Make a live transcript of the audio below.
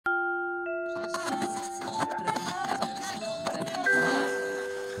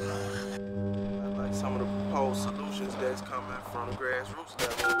Like some of the proposed solutions that's coming from the grassroots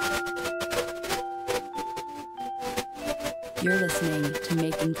level. You're listening to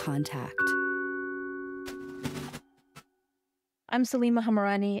Making Contact. I'm Salima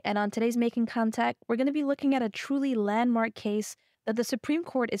Hamarani, and on today's Making Contact, we're going to be looking at a truly landmark case that the Supreme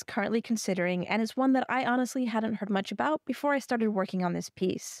Court is currently considering, and is one that I honestly hadn't heard much about before I started working on this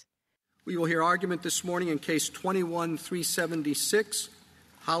piece. We will hear argument this morning in Case 21-376,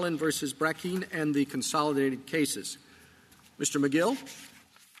 Holland versus Brackeen, and the consolidated cases. Mr. McGill?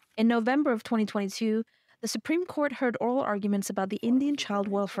 In November of 2022, the Supreme Court heard oral arguments about the Indian Child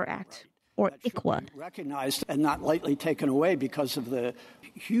Welfare Act, or ICWA. Recognized and not lightly taken away because of the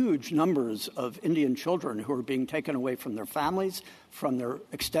huge numbers of Indian children who are being taken away from their families, from their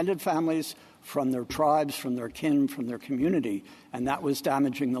extended families, from their tribes, from their kin, from their community, and that was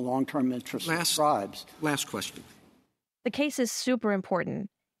damaging the long-term interests of tribes. Last question. The case is super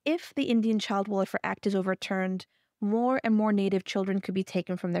important. If the Indian Child Welfare Act is overturned, more and more Native children could be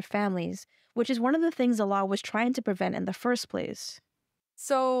taken from their families, which is one of the things the law was trying to prevent in the first place.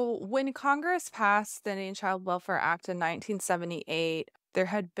 So when Congress passed the Indian Child Welfare Act in 1978, there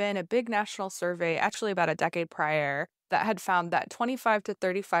had been a big national survey, actually about a decade prior, that had found that 25 to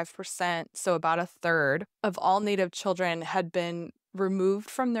 35%, so about a third, of all Native children had been removed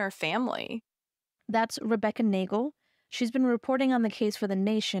from their family. That's Rebecca Nagel. She's been reporting on the case for The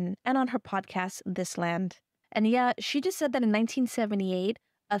Nation and on her podcast, This Land. And yeah, she just said that in 1978,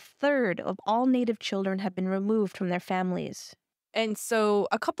 a third of all Native children had been removed from their families. And so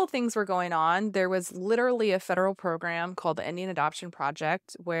a couple things were going on. There was literally a federal program called the Indian Adoption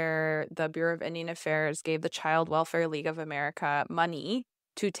Project, where the Bureau of Indian Affairs gave the Child Welfare League of America money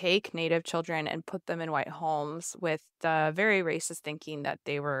to take Native children and put them in white homes, with the very racist thinking that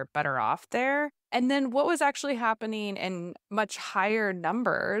they were better off there. And then what was actually happening in much higher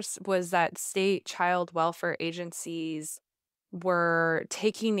numbers was that state child welfare agencies were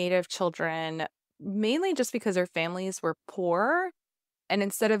taking Native children mainly just because their families were poor. And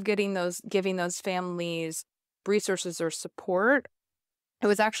instead of giving those families resources or support, it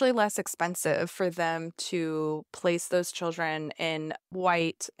was actually less expensive for them to place those children in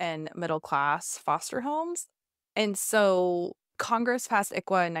white and middle class foster homes. And so Congress passed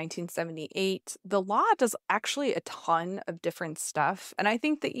ICWA in 1978. The law does actually a ton of different stuff. And I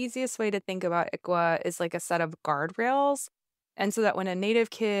think the easiest way to think about ICWA is like a set of guardrails. And so that when a Native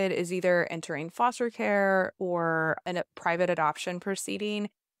kid is either entering foster care or in a private adoption proceeding,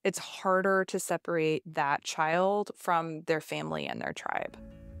 it's harder to separate that child from their family and their tribe.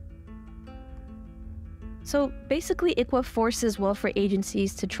 So basically, ICWA forces welfare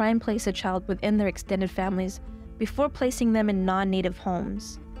agencies to try and place a child within their extended families before placing them in non-Native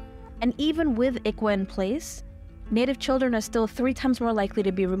homes. And even with ICWA in place, Native children are still 3 times more likely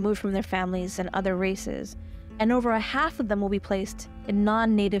to be removed from their families than other races, and over a half of them will be placed in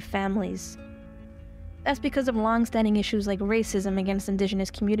non-Native families. That's because of long-standing issues like racism against Indigenous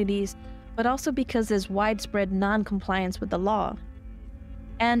communities, but also because there's widespread non-compliance with the law.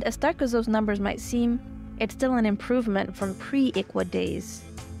 And as stark as those numbers might seem, it's still an improvement from pre-ICWA days.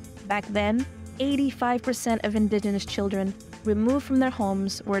 Back then, 85% of Indigenous children removed from their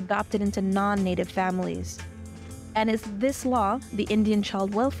homes were adopted into non-Native families. And it's this law, the Indian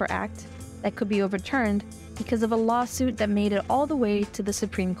Child Welfare Act, that could be overturned because of a lawsuit that made it all the way to the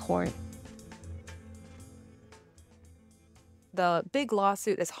Supreme Court. The big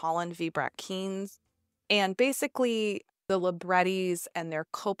lawsuit is Holland v. Brackeen. And basically, the Librettis and their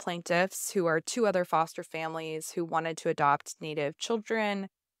co-plaintiffs, who are 2 other foster families who wanted to adopt Native children,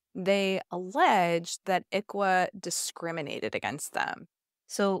 they alleged that ICWA discriminated against them.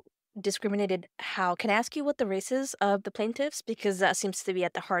 So, discriminated how? Can I ask you what the race is of the plaintiffs? Because that seems to be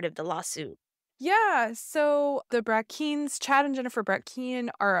at the heart of the lawsuit. Yeah, so the Brackeens, Chad and Jennifer Brackeen,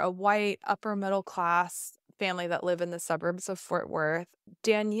 are a white upper middle class family that live in the suburbs of Fort Worth.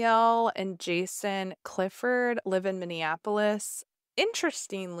 Danielle and Jason Clifford live in Minneapolis.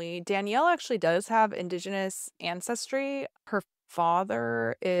 Interestingly, Danielle actually does have Indigenous ancestry. Her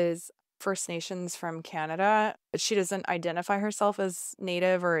father is First Nations from Canada, but she doesn't identify herself as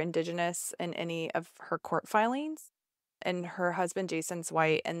Native or Indigenous in any of her court filings. And her husband, Jason's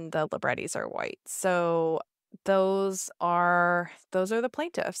white, and the Librettis are white. So those are the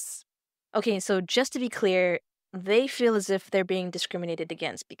plaintiffs. Okay, so just to be clear, they feel as if they're being discriminated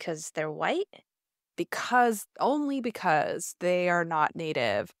against because they're white? Only because they are not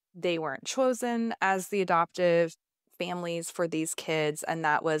Native. They weren't chosen as the adoptive families for these kids, and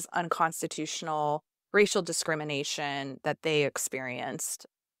that was unconstitutional racial discrimination that they experienced.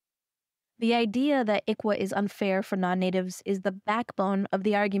 The idea that ICWA is unfair for non-natives is the backbone of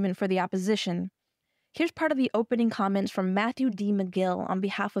the argument for the opposition. Here's part of the opening comments from Matthew D. McGill on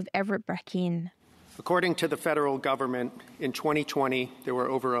behalf of Everett Brackeen. According to the federal government, in 2020, there were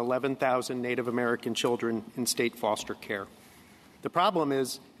over 11,000 Native American children in state foster care. The problem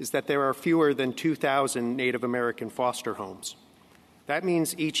is that there are fewer than 2,000 Native American foster homes. That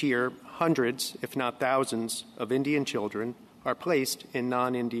means each year, hundreds, if not thousands, of Indian children are placed in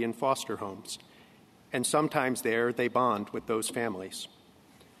non-Indian foster homes, and sometimes there they bond with those families.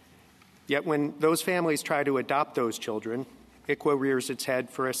 Yet when those families try to adopt those children, ICWA rears its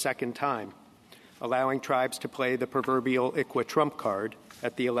head for a second time, allowing tribes to play the proverbial ICWA trump card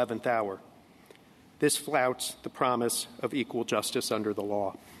at the 11th hour. This flouts the promise of equal justice under the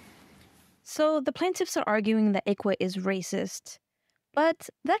law. So the plaintiffs are arguing that ICWA is racist. But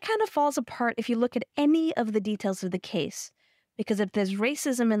that kind of falls apart if you look at any of the details of the case. Because if there's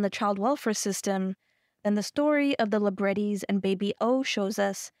racism in the child welfare system, then the story of the Librettis and Baby O shows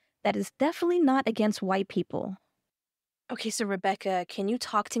us that it's definitely not against white people. Okay, so Rebecca, can you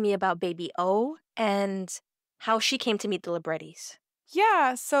talk to me about Baby O and how she came to meet the Librettis?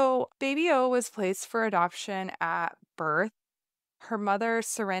 Yeah, so Baby O was placed for adoption at birth. Her mother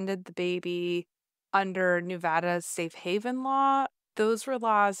surrendered the baby under Nevada's safe haven law. Those were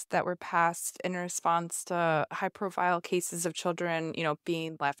laws that were passed in response to high-profile cases of children,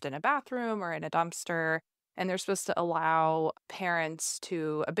 being left in a bathroom or in a dumpster. And they're supposed to allow parents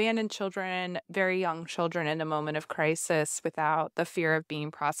to abandon children, very young children, in a moment of crisis without the fear of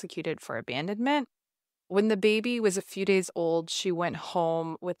being prosecuted for abandonment. When the baby was a few days old, she went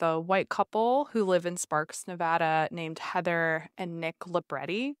home with a white couple who live in Sparks, Nevada, named Heather and Nick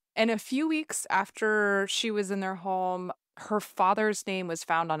Libretti. And a few weeks after she was in their home, her father's name was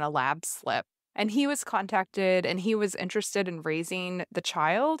found on a lab slip. And he was contacted and he was interested in raising the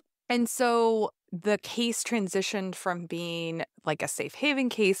child. And so the case transitioned from being like a safe haven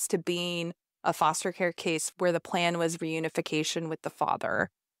case to being a foster care case where the plan was reunification with the father.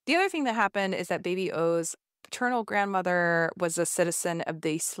 The other thing that happened is that Baby O's paternal grandmother was a citizen of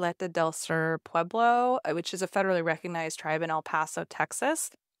the Isleta del Sur Pueblo, which is a federally recognized tribe in El Paso, Texas,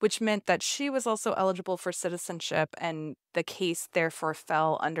 which meant that she was also eligible for citizenship, and the case therefore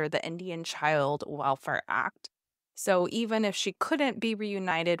fell under the Indian Child Welfare Act. So even if she couldn't be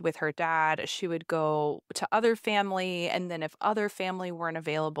reunited with her dad, she would go to other family, and then if other family weren't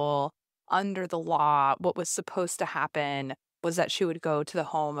available under the law, what was supposed to happen was that she would go to the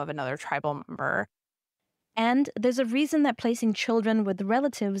home of another tribal member. And there's a reason that placing children with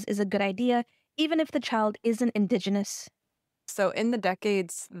relatives is a good idea, even if the child isn't indigenous. So in the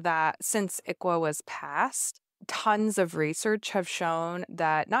decades that since ICWA was passed, tons of research have shown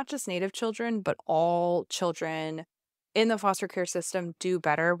that not just Native children, but all children in the foster care system do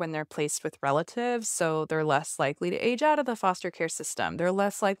better when they're placed with relatives. So they're less likely to age out of the foster care system. They're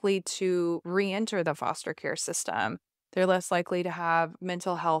less likely to re-enter the foster care system. They're less likely to have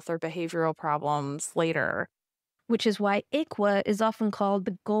mental health or behavioral problems later. Which is why ICWA is often called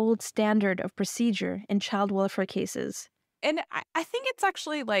the gold standard of procedure in child welfare cases. And I think it's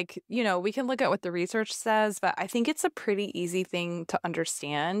actually we can look at what the research says, but I think it's a pretty easy thing to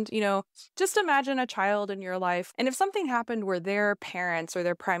understand. Just imagine a child in your life, and if something happened where their parents or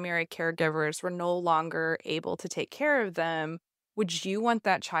their primary caregivers were no longer able to take care of them, would you want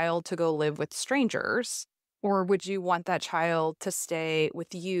that child to go live with strangers? Or would you want that child to stay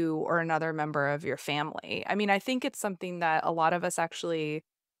with you or another member of your family? I mean, I think it's something that a lot of us actually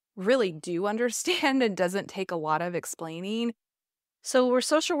really do understand and doesn't take a lot of explaining. So were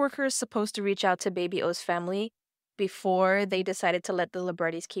social workers supposed to reach out to Baby O's family before they decided to let the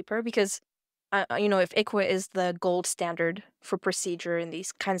Librettis keep her? Because, if ICWA is the gold standard for procedure in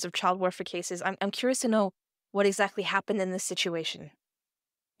these kinds of child welfare cases, I'm curious to know what exactly happened in this situation.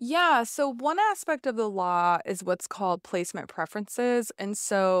 Yeah, so one aspect of the law is what's called placement preferences. And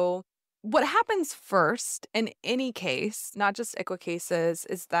so what happens first in any case, not just ICWA cases,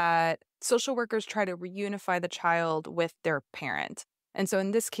 is that social workers try to reunify the child with their parent. And so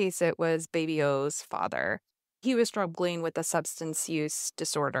in this case, it was Baby O's father. He was struggling with a substance use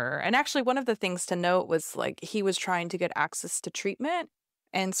disorder. And actually, one of the things to note was he was trying to get access to treatment.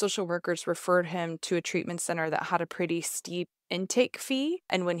 And social workers referred him to a treatment center that had a pretty steep intake fee.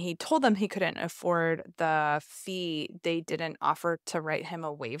 And when he told them he couldn't afford the fee, they didn't offer to write him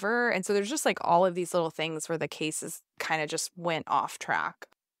a waiver. And so there's just all of these little things where the cases kind of just went off track.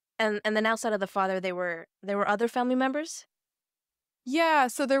 And then outside of the father, there were other family members? Yeah,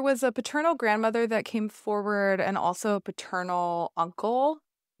 so there was a paternal grandmother that came forward and also a paternal uncle.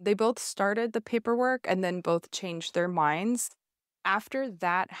 They both started the paperwork and then both changed their minds. After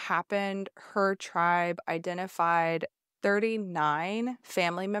that happened, her tribe identified 39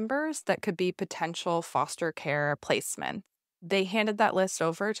 family members that could be potential foster care placements. They handed that list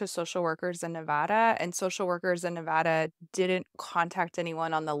over to social workers in Nevada, and social workers in Nevada didn't contact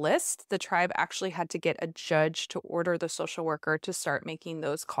anyone on the list. The tribe actually had to get a judge to order the social worker to start making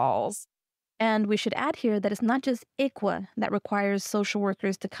those calls. And we should add here that it's not just ICWA that requires social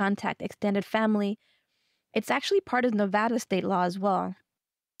workers to contact extended family. It's actually part of Nevada state law as well.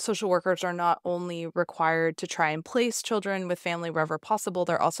 Social workers are not only required to try and place children with family wherever possible,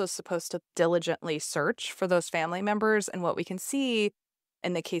 they're also supposed to diligently search for those family members. And what we can see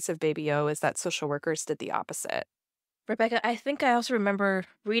in the case of Baby O is that social workers did the opposite. Rebecca, I think I also remember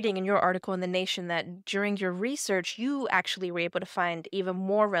reading in your article in The Nation that during your research, you actually were able to find even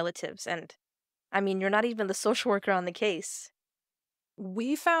more relatives. And I mean, you're not even the social worker on the case.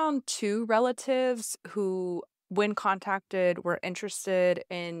 We found 2 relatives who, when contacted, were interested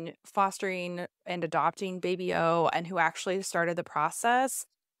in fostering and adopting Baby O and who actually started the process.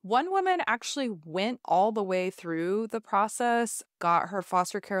 One woman actually went all the way through the process, got her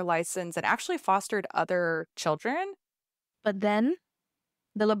foster care license, and actually fostered other children. But then,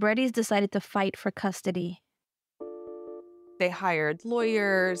 the Librettis decided to fight for custody. They hired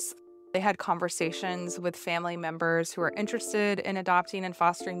lawyers. They had conversations with family members who are interested in adopting and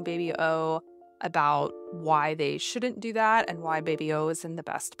fostering Baby O about why they shouldn't do that and why Baby O is in the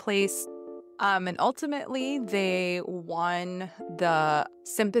best place. And ultimately, they won the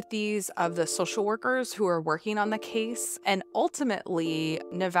sympathies of the social workers who are working on the case. And ultimately,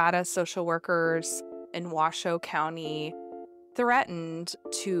 Nevada social workers in Washoe County threatened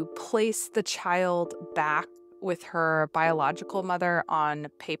to place the child back with her biological mother on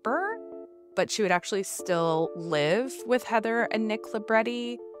paper, but she would actually still live with Heather and Nick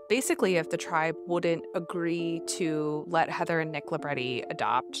Libretti, basically if the tribe wouldn't agree to let Heather and Nick Libretti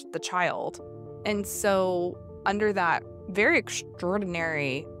adopt the child. And so under that very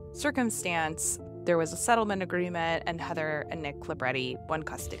extraordinary circumstance, there was a settlement agreement and Heather and Nick Libretti won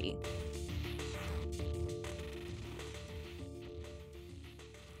custody.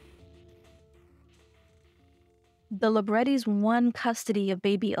 The Librettis won custody of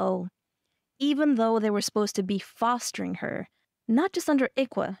Baby O, even though they were supposed to be fostering her, not just under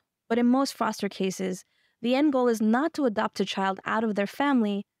ICWA, but in most foster cases, the end goal is not to adopt a child out of their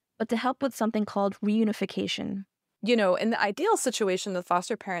family, but to help with something called reunification. You know, in the ideal situation, the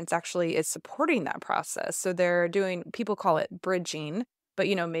foster parents actually is supporting that process. So they're doing, people call it bridging, but,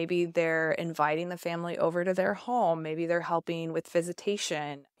 you know, maybe they're inviting the family over to their home. Maybe they're helping with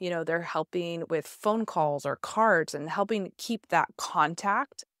visitation. You know, they're helping with phone calls or cards and helping keep that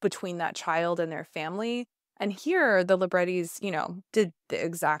contact between that child and their family. And here, the Librettis, you know, did the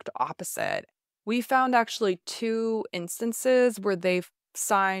exact opposite. We found actually 2 instances where they've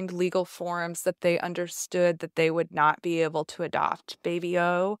signed legal forms that they understood that they would not be able to adopt Baby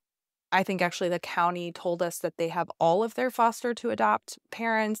O. I think actually the county told us that they have all of their foster to adopt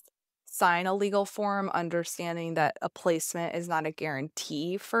parents sign a legal form, understanding that a placement is not a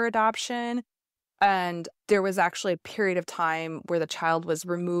guarantee for adoption. And there was actually a period of time where the child was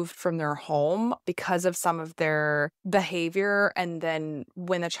removed from their home because of some of their behavior. And then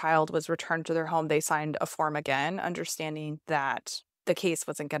when the child was returned to their home, they signed a form again, understanding that the case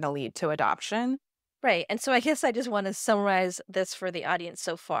wasn't going to lead to adoption. Right, and so I guess I just want to summarize this for the audience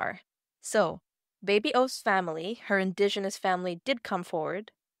so far. So, Baby O's family, her indigenous family, did come forward,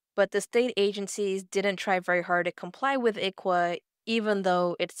 but the state agencies didn't try very hard to comply with ICWA, even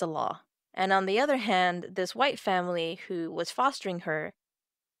though it's the law. And on the other hand, this white family who was fostering her,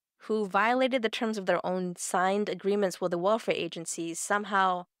 who violated the terms of their own signed agreements with the welfare agencies,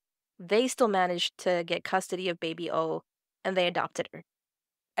 somehow they still managed to get custody of Baby O, and they adopted her.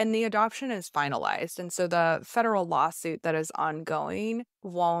 And the adoption is finalized. And so the federal lawsuit that is ongoing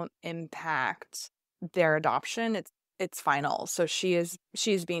won't impact their adoption. It's final. So she's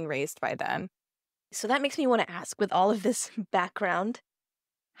being raised by then. So that makes me want to ask, with all of this background,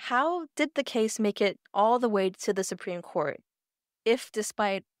 how did the case make it all the way to the Supreme Court? If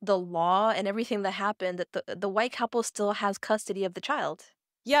despite the law and everything that happened, that the white couple still has custody of the child?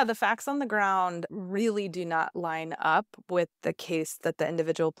 Yeah, the facts on the ground really do not line up with the case that the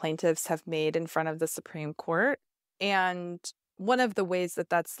individual plaintiffs have made in front of the Supreme Court. And one of the ways that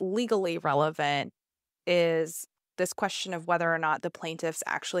that's legally relevant is this question of whether or not the plaintiffs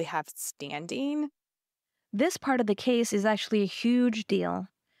actually have standing. This part of the case is actually a huge deal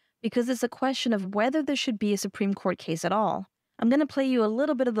because it's a question of whether there should be a Supreme Court case at all. I'm going to play you a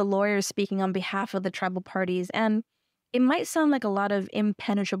little bit of the lawyers speaking on behalf of the tribal parties, and it might sound like a lot of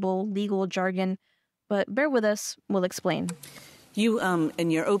impenetrable legal jargon, but bear with us, we'll explain. You,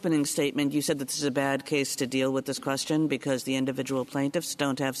 in your opening statement, you said that this is a bad case to deal with this question because the individual plaintiffs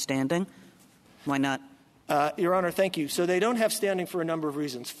don't have standing. Why not? Your Honor, thank you. So they don't have standing for a number of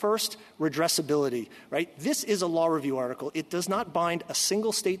reasons. First, redressability, right? This is a law review article. It does not bind a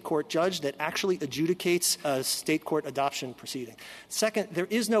single state court judge that actually adjudicates a state court adoption proceeding. Second, there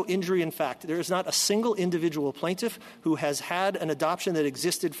is no injury in fact. There is not a single individual plaintiff who has had an adoption that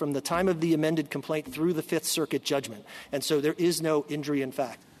existed from the time of the amended complaint through the Fifth Circuit judgment. And so there is no injury in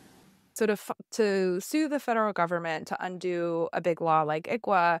fact. So to sue the federal government to undo a big law like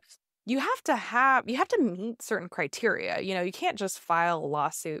ICWA, you have to meet certain criteria. You know, you can't just file a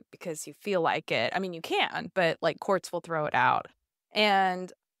lawsuit because you feel like it. I mean, you can, but like courts will throw it out.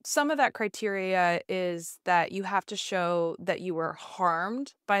 And some of that criteria is that you have to show that you were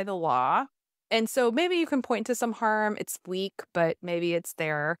harmed by the law. And so maybe you can point to some harm. It's weak, but maybe it's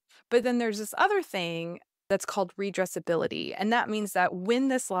there. But then there's this other thing that's called redressability. And that means that when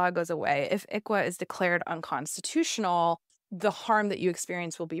this law goes away, if ICWA is declared unconstitutional, the harm that you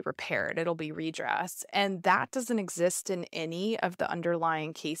experience will be repaired. It'll be redressed. And that doesn't exist in any of the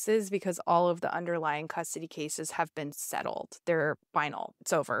underlying cases because all of the underlying custody cases have been settled. They're final.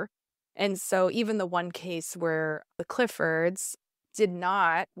 It's over. And so even the one case where the Cliffords did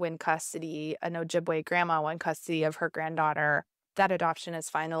not win custody, an Ojibwe grandma won custody of her granddaughter, that adoption is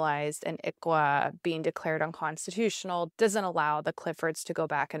finalized, and ICWA being declared unconstitutional doesn't allow the Cliffords to go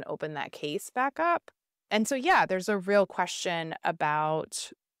back and open that case back up. And so, yeah, there's a real question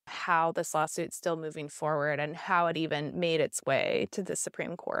about how this lawsuit's still moving forward and how it even made its way to the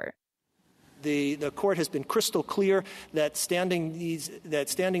Supreme Court. The court has been crystal clear that standing needs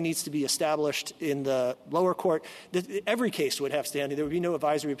to be established in the lower court. Every case would have standing. There would be no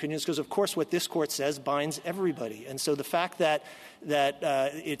advisory opinions because, of course, what this court says binds everybody. And so the fact that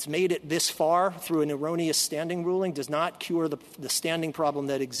it's made it this far through an erroneous standing ruling does not cure the standing problem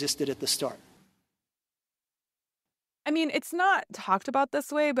that existed at the start. I mean, it's not talked about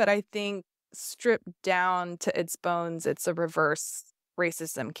this way, but I think stripped down to its bones, it's a reverse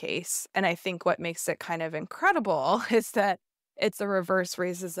racism case. And I think what makes it kind of incredible is that it's a reverse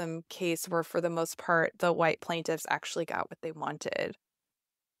racism case where, for the most part, the white plaintiffs actually got what they wanted.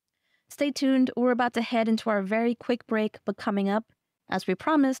 Stay tuned. We're about to head into our very quick break, but coming up, as we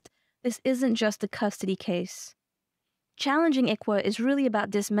promised, this isn't just a custody case. Challenging ICWA is really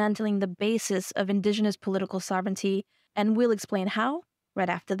about dismantling the basis of Indigenous political sovereignty, and we'll explain how right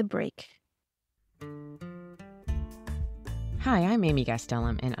after the break. Hi, I'm Amy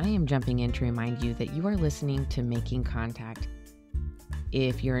Gastelum, and I am jumping in to remind you that you are listening to Making Contact.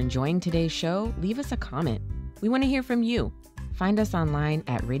 If you're enjoying today's show, leave us a comment. We want to hear from you. Find us online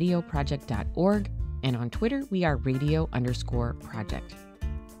at radioproject.org, and on Twitter, we are radio_project.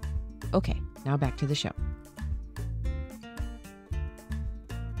 Okay, now back to the show.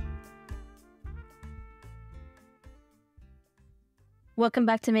 Welcome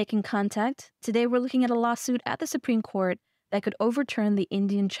back to Making Contact. Today we're looking at a lawsuit at the Supreme Court that could overturn the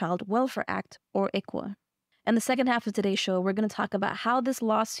Indian Child Welfare Act, or ICWA. In the second half of today's show, we're going to talk about how this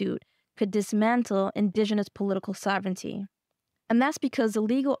lawsuit could dismantle Indigenous political sovereignty. And that's because the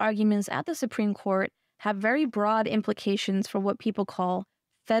legal arguments at the Supreme Court have very broad implications for what people call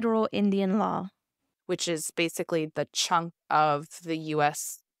federal Indian law, which is basically the chunk of the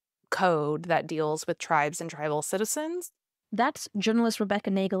U.S. code that deals with tribes and tribal citizens. That's journalist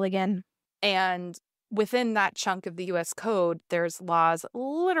Rebecca Nagel again. And within that chunk of the U.S. code, there's laws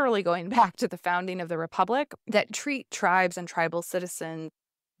literally going back to the founding of the Republic that treat tribes and tribal citizens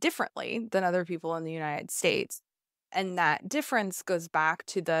differently than other people in the United States. And that difference goes back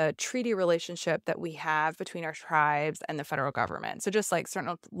to the treaty relationship that we have between our tribes and the federal government. So just like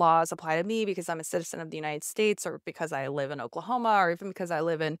certain laws apply to me because I'm a citizen of the United States, or because I live in Oklahoma, or even because I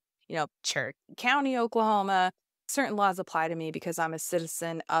live in, Cherokee County, Oklahoma, certain laws apply to me because I'm a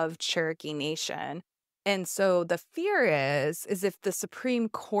citizen of Cherokee Nation. And so the fear is if the Supreme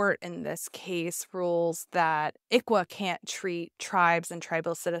Court in this case rules that ICWA can't treat tribes and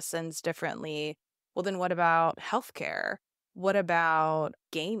tribal citizens differently, well, then what about healthcare? What about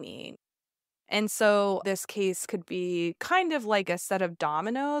gaming? And so this case could be kind of like a set of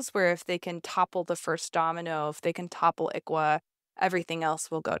dominoes where if they can topple the first domino, if they can topple ICWA, everything else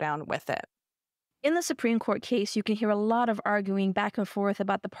will go down with it. In the Supreme Court case, you can hear a lot of arguing back and forth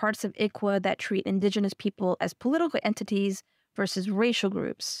about the parts of ICWA that treat Indigenous people as political entities versus racial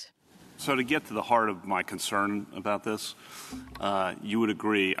groups. So to get to the heart of my concern about this, you would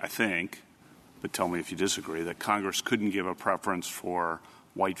agree, I think, but tell me if you disagree, that Congress couldn't give a preference for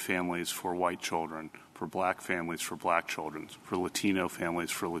white families for white children, for black families for black children, for Latino families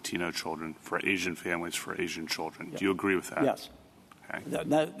for Latino children, for Asian families for Asian children. Yep. Do you agree with that? Yes.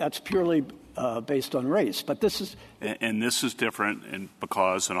 Okay. That's purely based on race. But this is... And this is different and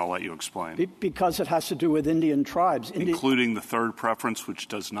I'll let you explain. Because it has to do with Indian tribes. Including the third preference, which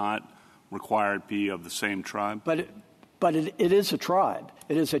does not require it be of the same tribe? But it is a tribe.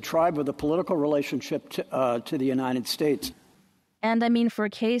 It is a tribe with a political relationship to the United States. And I mean, for a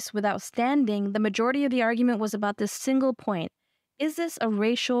case without standing, the majority of the argument was about this single point. Is this a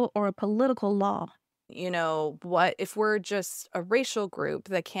racial or a political law? You know, what if we're just a racial group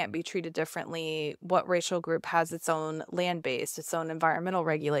that can't be treated differently? What racial group has its own land base, its own environmental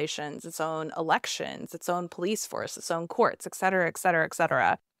regulations, its own elections, its own police force, its own courts, et cetera, et cetera, et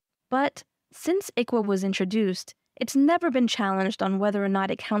cetera? But since ICWA was introduced, it's never been challenged on whether or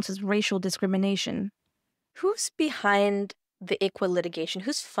not it counts as racial discrimination. Who's behind the ICWA litigation?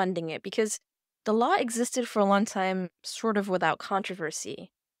 Who's funding it? Because the law existed for a long time, sort of without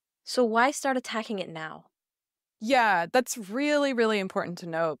controversy. So why start attacking it now? Yeah, that's really, really important to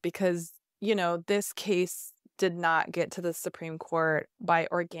note because, you know, this case did not get to the Supreme Court by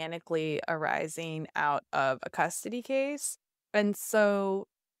organically arising out of a custody case. And so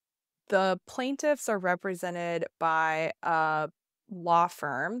the plaintiffs are represented by a law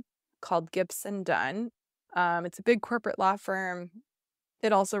firm called Gibson Dunn. It's a big corporate law firm.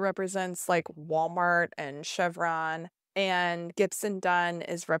 It also represents like Walmart and Chevron. And Gibson Dunn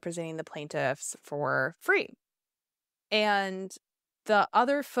is representing the plaintiffs for free. And the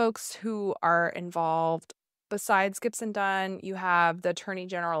other folks who are involved, besides Gibson Dunn, you have the Attorney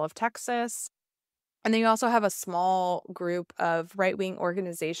General of Texas. And then you also have a small group of right-wing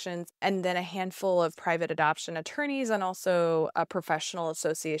organizations and then a handful of private adoption attorneys and also a professional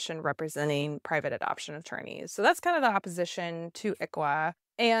association representing private adoption attorneys. So that's kind of the opposition to ICWA.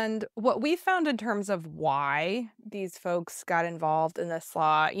 And what we found in terms of why these folks got involved in this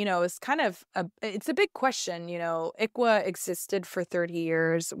law, you know, is kind of it's a big question. You know, ICWA existed for 30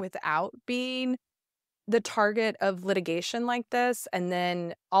 years without being the target of litigation like this. And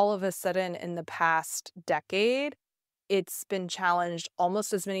then all of a sudden in the past decade, it's been challenged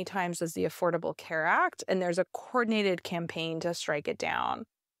almost as many times as the Affordable Care Act. And there's a coordinated campaign to strike it down.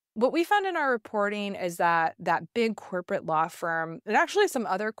 What we found in our reporting is that big corporate law firm and actually some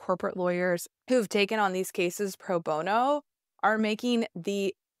other corporate lawyers who have taken on these cases pro bono are making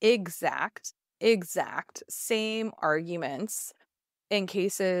the exact same arguments in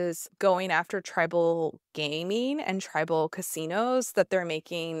cases going after tribal gaming and tribal casinos that they're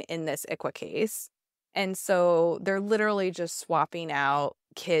making in this ICWA case. And so they're literally just swapping out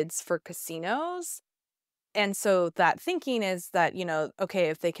kids for casinos. And so that thinking is that, you know, okay,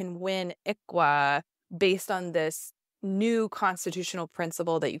 if they can win ICWA based on this new constitutional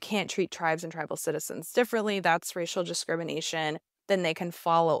principle that you can't treat tribes and tribal citizens differently, that's racial discrimination, then they can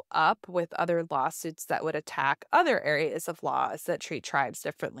follow up with other lawsuits that would attack other areas of laws that treat tribes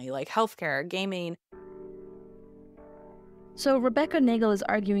differently, like healthcare, gaming. So Rebecca Nagel is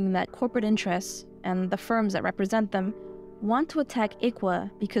arguing that corporate interests and the firms that represent them want to attack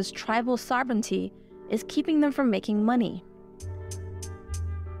ICWA because tribal sovereignty is keeping them from making money.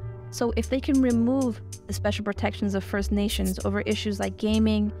 So if they can remove the special protections of First Nations over issues like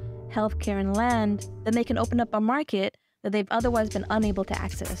gaming, healthcare, and land, then they can open up a market that they've otherwise been unable to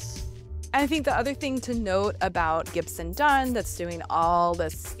access. I think the other thing to note about Gibson Dunn that's doing all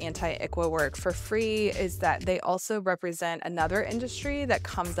this anti-ICWA work for free is that they also represent another industry that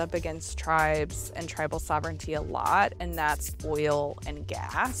comes up against tribes and tribal sovereignty a lot, and that's oil and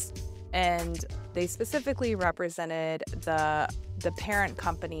gas. And they specifically represented the parent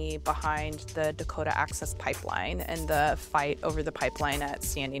company behind the Dakota Access Pipeline and the fight over the pipeline at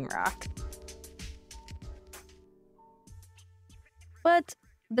Standing Rock. But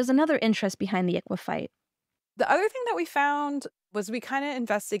there's another interest behind the ICWA fight. The other thing that we found was we kind of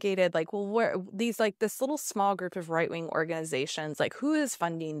investigated, like, well, where these, like, this little small group of right-wing organizations, like, who is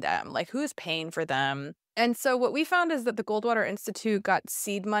funding them? Like, who is paying for them? And so what we found is that the Goldwater Institute got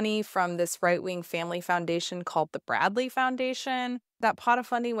seed money from this right-wing family foundation called the Bradley Foundation. That pot of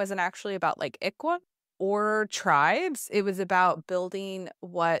funding wasn't actually about, like, ICWA or tribes. It was about building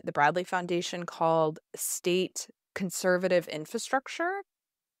what the Bradley Foundation called state conservative infrastructure.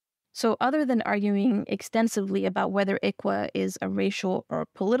 So other than arguing extensively about whether ICWA is a racial or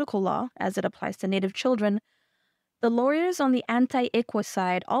political law as it applies to Native children, the lawyers on the anti-ICWA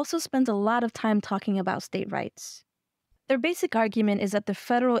side also spend a lot of time talking about state rights. Their basic argument is that the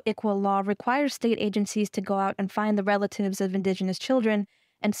federal ICWA law requires state agencies to go out and find the relatives of Indigenous children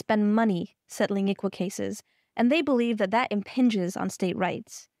and spend money settling ICWA cases, and they believe that that impinges on state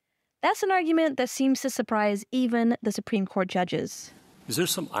rights. That's an argument that seems to surprise even the Supreme Court judges. Is there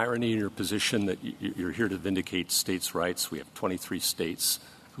some irony in your position that you're here to vindicate states' rights? We have 23 states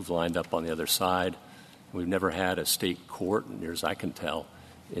who've lined up on the other side. We've never had a state court, near as I can tell,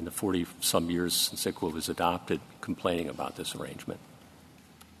 in the 40-some years since ICWA was adopted, complaining about this arrangement.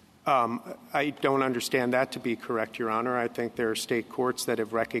 I don't understand that to be correct, Your Honor. I think there are state courts that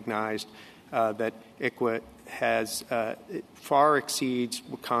have recognized that ICWA has far exceeds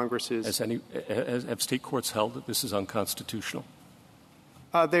what Congress's. Have state courts held that this is unconstitutional?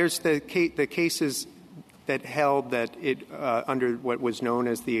 There's the cases that held that it under what was known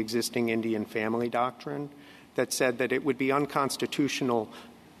as the existing Indian family doctrine, that said that it would be unconstitutional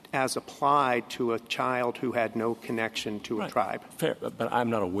as applied to a child who had no connection to a tribe. Fair, but I'm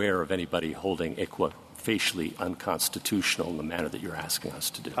not aware of anybody holding ICWA facially unconstitutional in the manner that you're asking us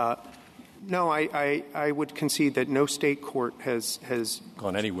to do. No, I would concede that no state court has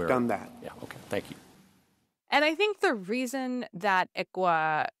gone anywhere done that. Yeah, okay, thank you. And I think the reason that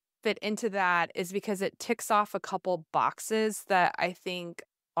ICWA fit into that is because it ticks off a couple boxes that I think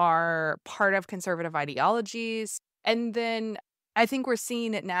are part of conservative ideologies. And then I think we're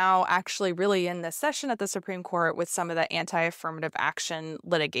seeing it now actually really in this session at the Supreme Court with some of the anti-affirmative action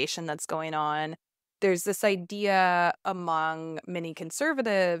litigation that's going on. There's this idea among many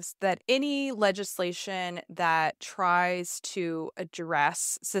conservatives that any legislation that tries to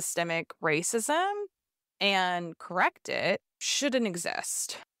address systemic racism and correct it shouldn't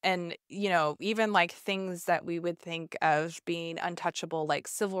exist. And, you know, even like things that we would think of being untouchable, like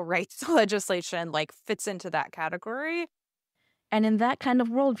civil rights legislation, like fits into that category. And in that kind of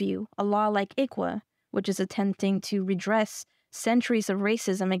worldview, a law like ICWA, which is attempting to redress centuries of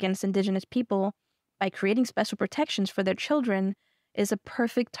racism against Indigenous people by creating special protections for their children, is a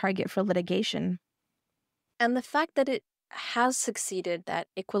perfect target for litigation. And the fact that it has succeeded, that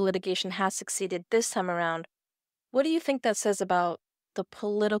ICWA litigation has succeeded this time around, what do you think that says about the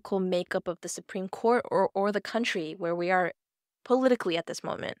political makeup of the Supreme Court or the country where we are politically at this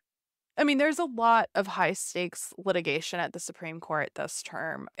moment? I mean, there's a lot of high stakes litigation at the Supreme Court this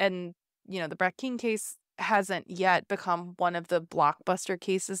term. And, you know, the Brett Keane case hasn't yet become one of the blockbuster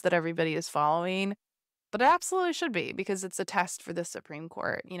cases that everybody is following. But it absolutely should be, because it's a test for the Supreme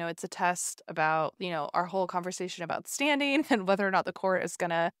Court. You know, it's a test about, you know, our whole conversation about standing and whether or not the court is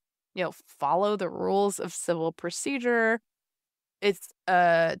going to, you know, follow the rules of civil procedure. It's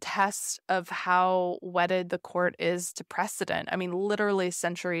a test of how wedded the court is to precedent. I mean, literally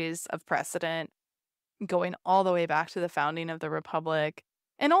centuries of precedent going all the way back to the founding of the Republic.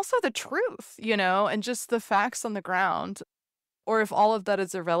 And also the truth, you know, and just the facts on the ground. Or if all of that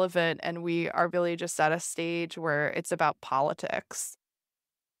is irrelevant and we are really just at a stage where it's about politics.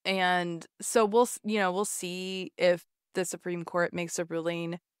 And so we'll see if the Supreme Court makes a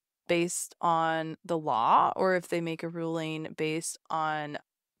ruling based on the law or if they make a ruling based on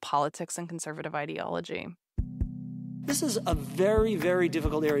politics and conservative ideology. This is a very, very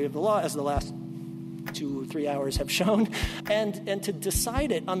difficult area of the law, as the last 2 or 3 hours have shown, and to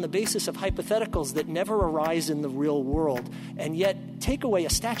decide it on the basis of hypotheticals that never arise in the real world, and yet take away a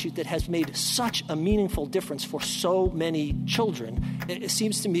statute that has made such a meaningful difference for so many children, it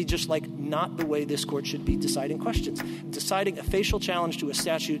seems to me just like not the way this court should be deciding questions. Deciding a facial challenge to a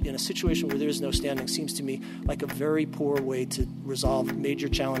statute in a situation where there is no standing seems to me like a very poor way to resolve major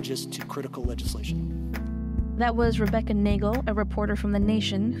challenges to critical legislation. That was Rebecca Nagle, a reporter from The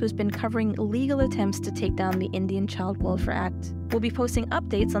Nation, who's been covering illegal attempts to take down the Indian Child Welfare Act. We'll be posting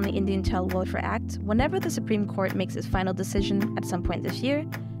updates on the Indian Child Welfare Act whenever the Supreme Court makes its final decision at some point this year.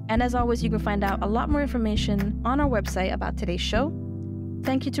 And as always, you can find out a lot more information on our website about today's show.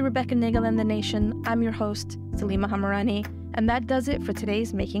 Thank you to Rebecca Nagle and The Nation. I'm your host, Salima Hamarani, and that does it for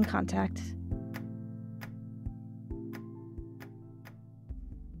today's Making Contact.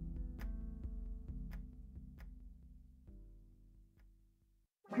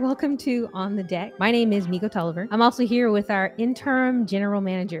 Welcome to On the Deck. My name is Miko Tolliver. I'm also here with our interim general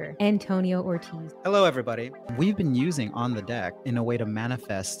manager, Antonio Ortiz. Hello, everybody. We've been using On the Deck in a way to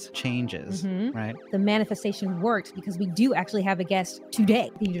manifest changes, right? The manifestation works because we do actually have a guest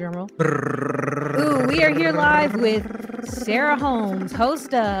today. Drum roll. Ooh, we are here live with Sarah Holmes,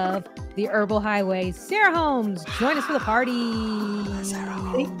 host of The Herbal Highway. Sarah Holmes, join us for the party.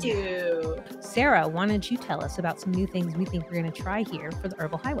 Thank you. Sarah, why don't you tell us about some new things we think we're going to try here for the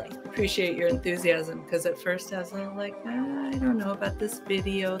Herbal Highway? Appreciate your enthusiasm, because at first I was like, I don't know about this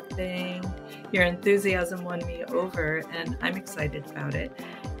video thing. Your enthusiasm won me over, and I'm excited about it.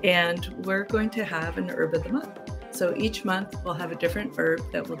 And we're going to have an herb of the month. So each month we'll have a different herb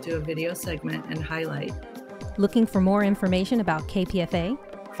that we'll do a video segment and highlight. Looking for more information about KPFA?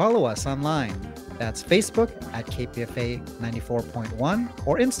 Follow us online That's Facebook at KPFA 94.1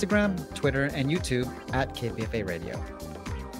 or Instagram, Twitter, and YouTube at KPFA Radio.